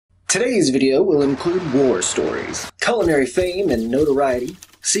Today's video will include war stories, culinary fame and notoriety,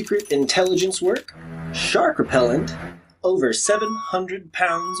 secret intelligence work, shark repellent, over 700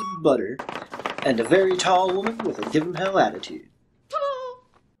 pounds of butter, and a very tall woman with a give 'em hell attitude.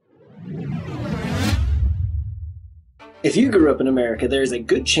 If you grew up in America, there is a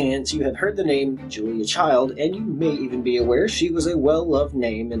good chance you have heard the name Julia Child, and you may even be aware she was a well-loved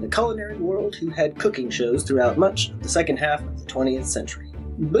name in the culinary world who had cooking shows throughout much of the second half of the 20th century.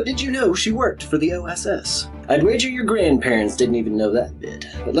 But did you know she worked for the OSS? I'd wager your grandparents didn't even know that bit,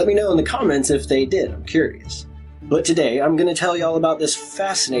 but let me know in the comments if they did, I'm curious. But today, I'm going to tell you all about this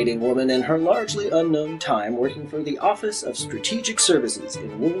fascinating woman and her largely unknown time working for the Office of Strategic Services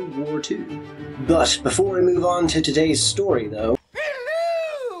in World War II. But before we move on to today's story, though,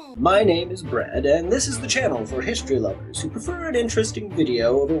 my name is Brad, and this is the channel for history lovers who prefer an interesting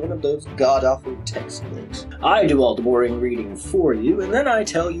video over one of those god-awful textbooks. I do all the boring reading for you, and then I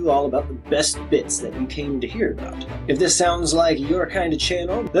tell you all about the best bits that you came to hear about. If this sounds like your kind of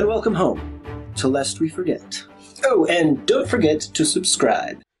channel, then welcome home, to lest we forget. Oh, and don't forget to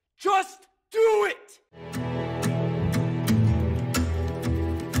subscribe. Just do it!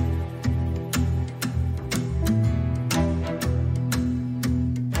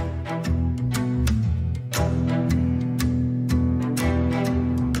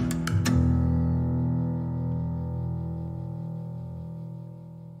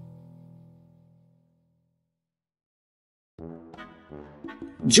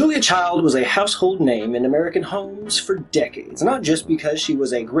 Julia Child was a household name in American homes for decades, not just because she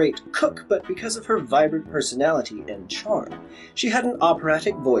was a great cook, but because of her vibrant personality and charm. She had an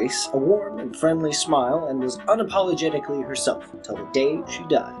operatic voice, a warm and friendly smile, and was unapologetically herself until the day she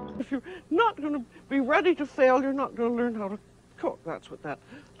died. If you're not going to be ready to fail, you're not going to learn how to cook. That's what that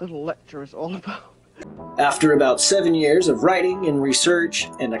little lecture is all about. After about 7 years of writing and research,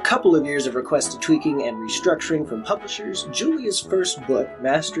 and a couple of years of requested tweaking and restructuring from publishers, Julia's first book,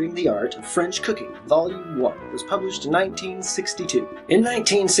 Mastering the Art of French Cooking, Volume 1, was published in 1962. In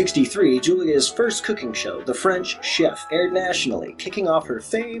 1963, Julia's first cooking show, The French Chef, aired nationally, kicking off her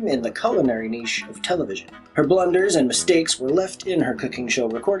fame in the culinary niche of television. Her blunders and mistakes were left in her cooking show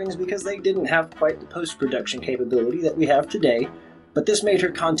recordings because they didn't have quite the post-production capability that we have today, but this made her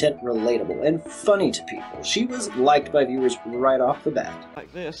content relatable and funny to people. She was liked by viewers right off the bat.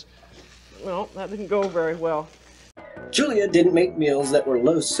 Like this. Well, that didn't go very well. Julia didn't make meals that were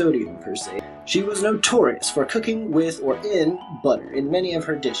low sodium per se. She was notorious for cooking with or in butter in many of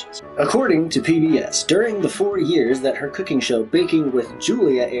her dishes. According to PBS, during the 4 years that her cooking show Baking with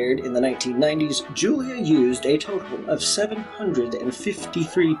Julia aired in the 1990s, Julia used a total of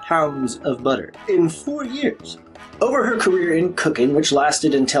 753 pounds of butter in 4 years. Over her career in cooking, which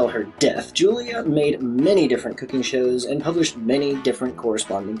lasted until her death, Julia made many different cooking shows and published many different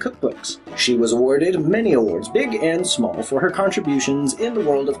corresponding cookbooks. She was awarded many awards, big and small, for her contributions in the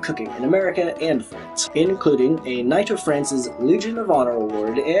world of cooking in America and France, including a Knight of France's Legion of Honor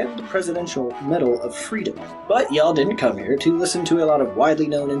Award and the Presidential Medal of Freedom. But y'all didn't come here to listen to a lot of widely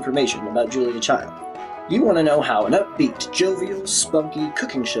known information about Julia Child. You want to know how an upbeat, jovial, spunky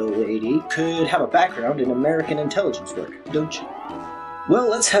cooking show lady could have a background in American intelligence work, don't you? Well,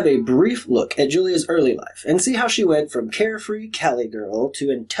 let's have a brief look at Julia's early life and see how she went from carefree Cali girl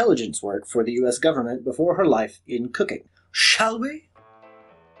to intelligence work for the US government before her life in cooking. Shall we?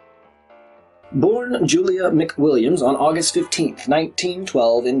 Born Julia McWilliams on August 15,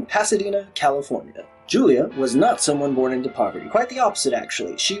 1912 in Pasadena, California. Julia was not someone born into poverty. Quite the opposite,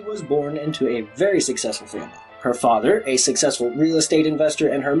 actually. She was born into a very successful family. Her father, a successful real estate investor,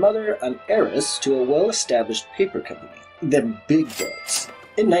 and her mother, an heiress to a well-established paper company. Them big bucks.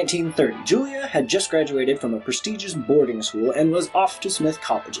 In 1930, Julia had just graduated from a prestigious boarding school and was off to Smith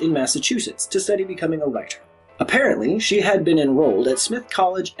College in Massachusetts to study becoming a writer. Apparently, she had been enrolled at Smith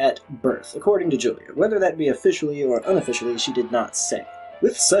College at birth, according to Julia. Whether that be officially or unofficially, she did not say.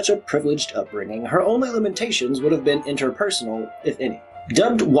 With such a privileged upbringing, her only limitations would have been interpersonal, if any.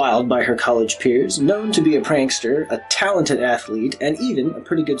 Dubbed wild by her college peers, known to be a prankster, a talented athlete, and even a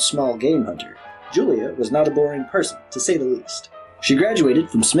pretty good small game hunter, Julia was not a boring person, to say the least. She graduated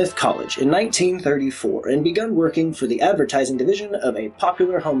from Smith College in 1934 and began working for the advertising division of a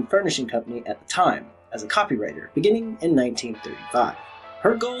popular home furnishing company at the time, as a copywriter, beginning in 1935.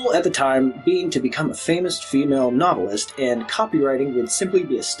 Her goal at the time being to become a famous female novelist, and copywriting would simply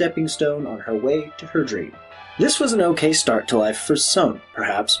be a stepping stone on her way to her dream. This was an okay start to life for some,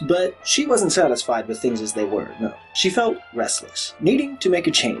 perhaps, but she wasn't satisfied with things as they were, no. She felt restless, needing to make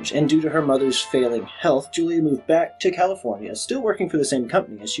a change, and due to her mother's failing health, Julia moved back to California, still working for the same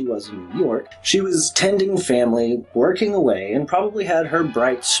company as she was in New York. She was tending family, working away, and probably had her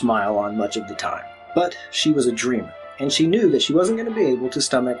bright smile on much of the time. But she was a dreamer, and she knew that she wasn't going to be able to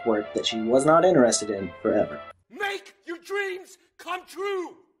stomach work that she was not interested in forever. Make your dreams come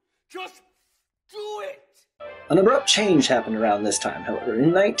true! Just do it! An abrupt change happened around this time, however,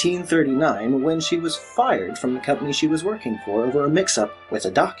 in 1939 when she was fired from the company she was working for over a mix-up with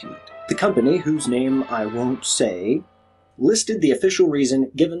a document. The company, whose name I won't say, listed the official reason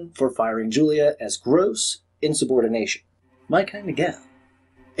given for firing Julia as gross insubordination. My kind of gal.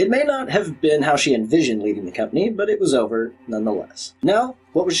 It may not have been how she envisioned leaving the company, but it was over nonetheless. Now,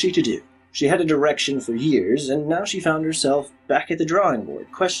 what was she to do? She had a direction for years, and now she found herself back at the drawing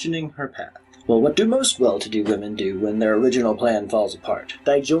board, questioning her path. Well, what do most well-to-do women do when their original plan falls apart?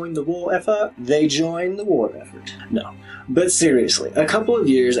 They join the war effort? They join the war effort. No. But seriously, a couple of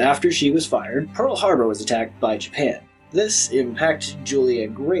years after she was fired, Pearl Harbor was attacked by Japan. This impacted Julia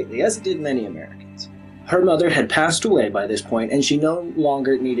greatly, as it did many Americans. Her mother had passed away by this point, and she no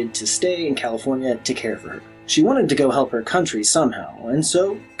longer needed to stay in California to care for her. She wanted to go help her country somehow, and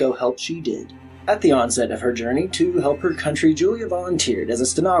so go help she did. At the onset of her journey to help her country, Julia volunteered as a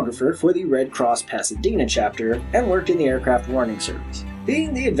stenographer for the Red Cross Pasadena chapter and worked in the aircraft warning service.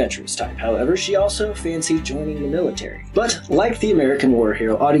 Being the adventurous type, however, she also fancied joining the military. But like the American war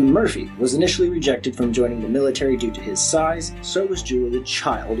hero Audie Murphy was initially rejected from joining the military due to his size, so was Julia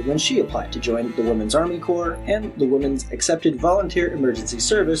Child when she applied to join the Women's Army Corps and the Women's Accepted Volunteer Emergency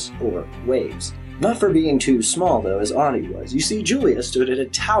Service, or WAVES. Not for being too small, though, as Audie was. You see, Julia stood at a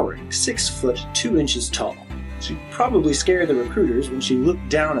towering 6 foot 2 inches tall. She'd probably scare the recruiters when she looked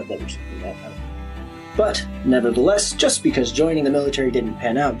down at them or something like that. But, nevertheless, just because joining the military didn't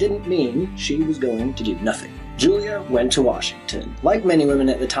pan out didn't mean she was going to do nothing. Julia went to Washington, like many women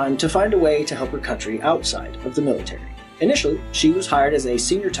at the time, to find a way to help her country outside of the military. Initially, she was hired as a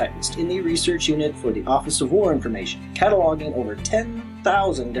senior typist in the research unit for the Office of War Information, cataloging over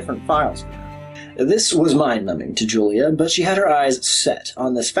 10,000 different files. This was mind-numbing to Julia, but she had her eyes set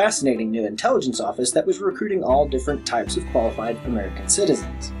on this fascinating new intelligence office that was recruiting all different types of qualified American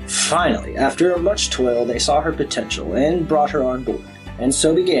citizens. Finally, after much toil, they saw her potential and brought her on board. And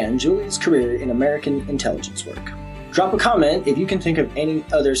so began Julia's career in American intelligence work. Drop a comment if you can think of any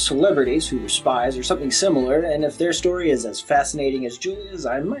other celebrities who were spies or something similar, and if their story is as fascinating as Julia's,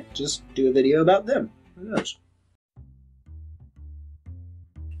 I might just do a video about them. Who knows?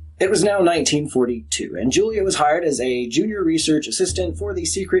 It was now 1942, and Julia was hired as a junior research assistant for the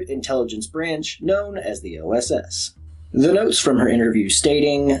Secret Intelligence Branch, known as the OSS. The notes from her interview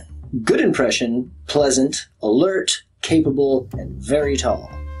stating, "Good impression, pleasant, alert, capable, and very tall."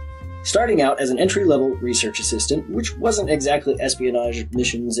 Starting out as an entry-level research assistant, which wasn't exactly espionage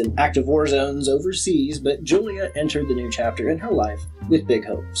missions in active war zones overseas, but Julia entered the new chapter in her life with big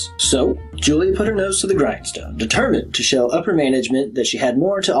hopes. So, Julia put her nose to the grindstone, determined to show upper management that she had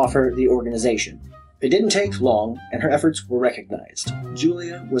more to offer the organization. It didn't take long, and her efforts were recognized.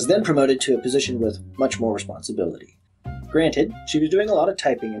 Julia was then promoted to a position with much more responsibility. Granted, she was doing a lot of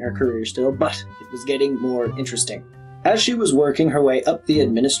typing in her career still, but it was getting more interesting. As she was working her way up the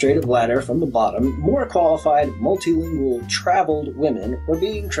administrative ladder from the bottom, more qualified, multilingual, traveled women were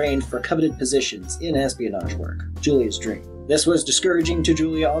being trained for coveted positions in espionage work, Julia's dream. This was discouraging to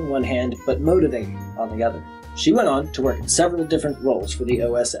Julia on one hand, but motivating on the other. She went on to work in several different roles for the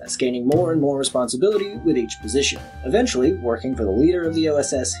OSS, gaining more and more responsibility with each position, eventually working for the leader of the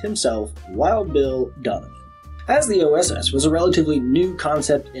OSS himself, Wild Bill Donovan. As the OSS was a relatively new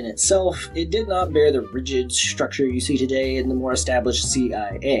concept in itself, it did not bear the rigid structure you see today in the more established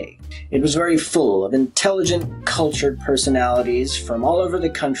CIA. It was very full of intelligent, cultured personalities from all over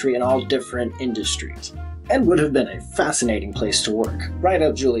the country and all different industries, and would have been a fascinating place to work, right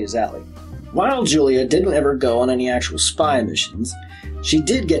up Julia's alley. While Julia didn't ever go on any actual spy missions, she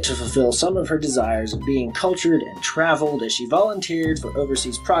did get to fulfill some of her desires of being cultured and traveled as she volunteered for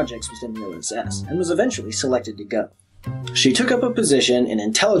overseas projects within the OSS, and was eventually selected to go. She took up a position in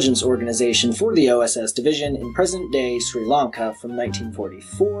intelligence organization for the OSS division in present-day Sri Lanka from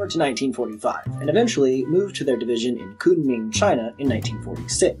 1944 to 1945, and eventually moved to their division in Kunming, China in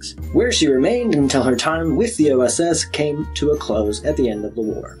 1946, where she remained until her time with the OSS came to a close at the end of the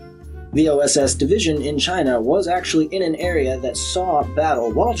war. The OSS division in China was actually in an area that saw battle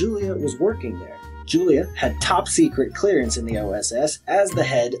while Julia was working there. Julia had top-secret clearance in the OSS as the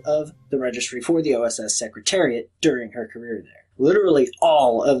head of the registry for the OSS Secretariat during her career there. Literally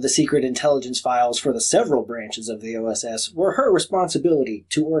all of the secret intelligence files for the several branches of the OSS were her responsibility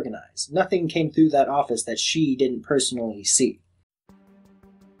to organize. Nothing came through that office that she didn't personally see.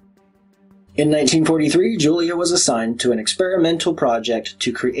 In 1943, Julia was assigned to an experimental project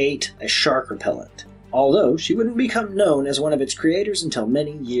to create a shark repellent, although she wouldn't become known as one of its creators until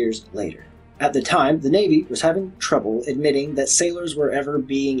many years later. At the time, the Navy was having trouble admitting that sailors were ever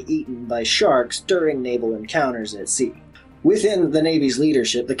being eaten by sharks during naval encounters at sea. Within the Navy's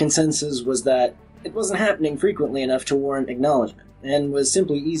leadership, the consensus was that it wasn't happening frequently enough to warrant acknowledgement, and was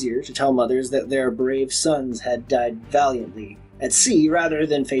simply easier to tell mothers that their brave sons had died valiantly at sea rather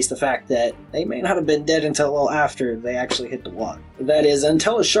than face the fact that they may not have been dead until well after they actually hit the water. That is,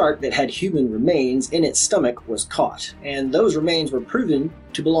 until a shark that had human remains in its stomach was caught, and those remains were proven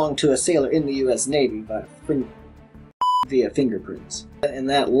to belong to a sailor in the U.S. Navy via fingerprints. And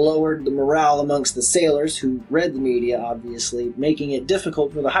that lowered the morale amongst the sailors, who read the media obviously, making it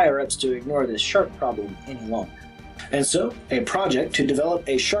difficult for the higher-ups to ignore this shark problem any longer. And so, a project to develop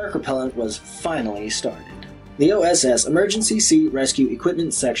a shark repellent was finally started. The OSS Emergency Sea Rescue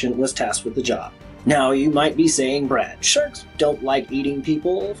Equipment Section was tasked with the job. Now, you might be saying, Brad, sharks don't like eating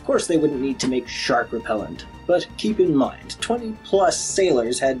people. Of course they wouldn't need to make shark repellent. But keep in mind, 20-plus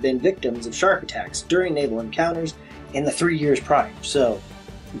sailors had been victims of shark attacks during naval encounters in the 3 years prior. So,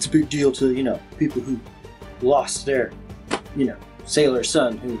 it's a big deal to, people who lost their, sailor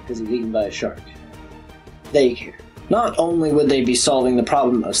son because he's eaten by a shark. They care. Not only would they be solving the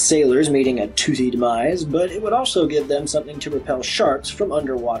problem of sailors meeting a toothy demise, but it would also give them something to repel sharks from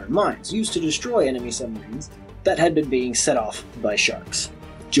underwater mines used to destroy enemy submarines that had been being set off by sharks.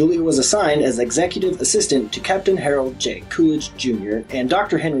 Julia was assigned as executive assistant to Captain Harold J. Coolidge Jr. and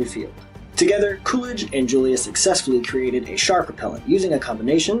Dr. Henry Field. Together, Coolidge and Julia successfully created a shark repellent using a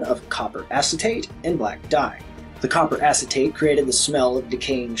combination of copper acetate and black dye. The copper acetate created the smell of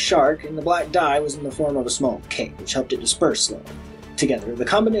decaying shark, and the black dye was in the form of a small cake, which helped it disperse slowly. Together, the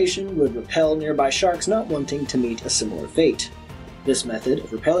combination would repel nearby sharks not wanting to meet a similar fate. This method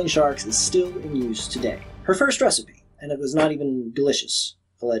of repelling sharks is still in use today. Her first recipe, and it was not even delicious,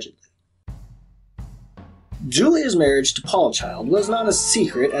 allegedly. Julia's marriage to Paul Child was not a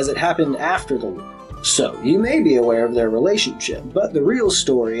secret as it happened after the war. So, you may be aware of their relationship, but the real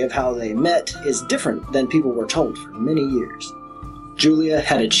story of how they met is different than people were told for many years. Julia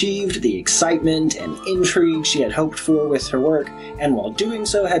had achieved the excitement and intrigue she had hoped for with her work, and while doing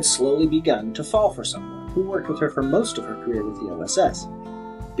so had slowly begun to fall for someone who worked with her for most of her career with the OSS,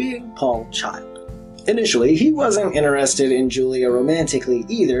 being Paul Child. Initially, he wasn't interested in Julia romantically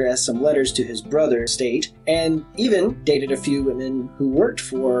either, as some letters to his brother state, and even dated a few women who worked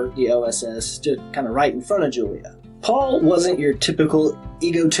for the OSS to kind of right in front of Julia. Paul wasn't your typical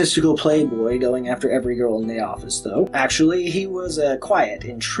egotistical playboy going after every girl in the office, though. Actually, he was a quiet,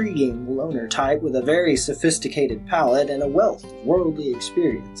 intriguing loner type with a very sophisticated palate and a wealth of worldly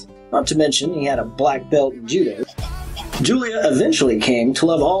experience. Not to mention, he had a black belt in judo. Julia eventually came to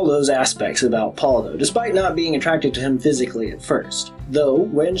love all those aspects about Paul, though, despite not being attracted to him physically at first. Though,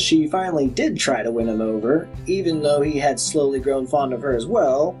 when she finally did try to win him over, even though he had slowly grown fond of her as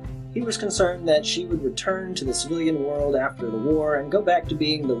well, he was concerned that she would return to the civilian world after the war and go back to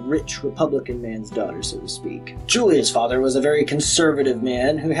being the rich Republican man's daughter, so to speak. Julia's father was a very conservative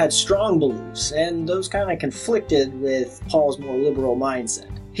man who had strong beliefs, and those kind of conflicted with Paul's more liberal mindset.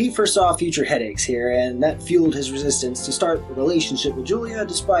 He foresaw future headaches here, and that fueled his resistance to start a relationship with Julia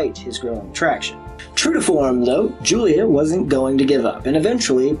despite his growing attraction. True to form, though, Julia wasn't going to give up, and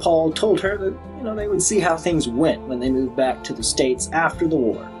eventually Paul told her that, they would see how things went when they moved back to the States after the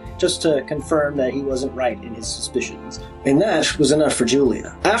war, just to confirm that he wasn't right in his suspicions. And that was enough for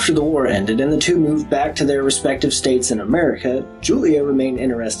Julia. After the war ended and the two moved back to their respective states in America, Julia remained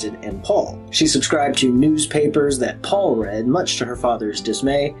interested in Paul. She subscribed to newspapers that Paul read, much to her father's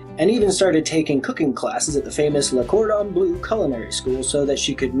dismay, and even started taking cooking classes at the famous Le Cordon Bleu Culinary School so that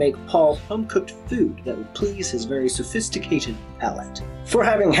she could make Paul home-cooked food that would please his very sophisticated palate. For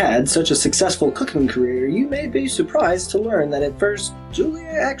having had such a successful cooking career, you may be surprised to learn that at first, Julia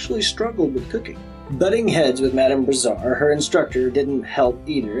actually struggled with cooking. Butting heads with Madame Brizard, her instructor, didn't help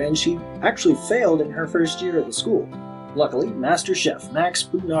either, and she actually failed in her first year at the school. Luckily, Master Chef Max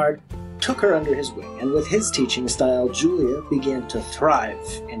Bounard took her under his wing, and with his teaching style, Julia began to thrive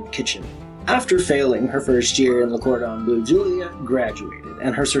in the kitchen. After failing her first year in Le Cordon Bleu, Julia graduated,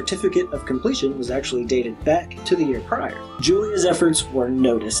 and her certificate of completion was actually dated back to the year prior. Julia's efforts were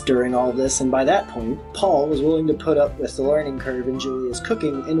noticed during all this, and by that point, Paul was willing to put up with the learning curve in Julia's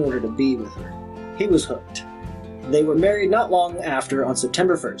cooking in order to be with her. He was hooked. They were married not long after on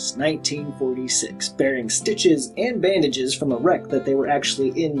September 1st, 1946, bearing stitches and bandages from a wreck that they were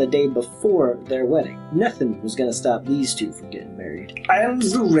actually in the day before their wedding. Nothing was going to stop these two from getting married. And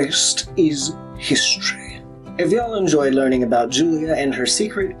the rest is history. If y'all enjoyed learning about Julia and her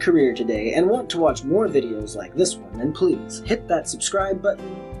secret career today and want to watch more videos like this one, then please hit that subscribe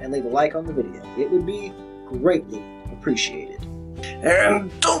button and leave a like on the video. It would be greatly appreciated.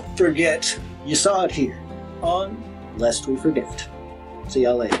 And don't forget, you saw it here on Lest We Forget. See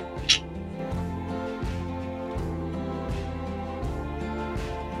y'all later.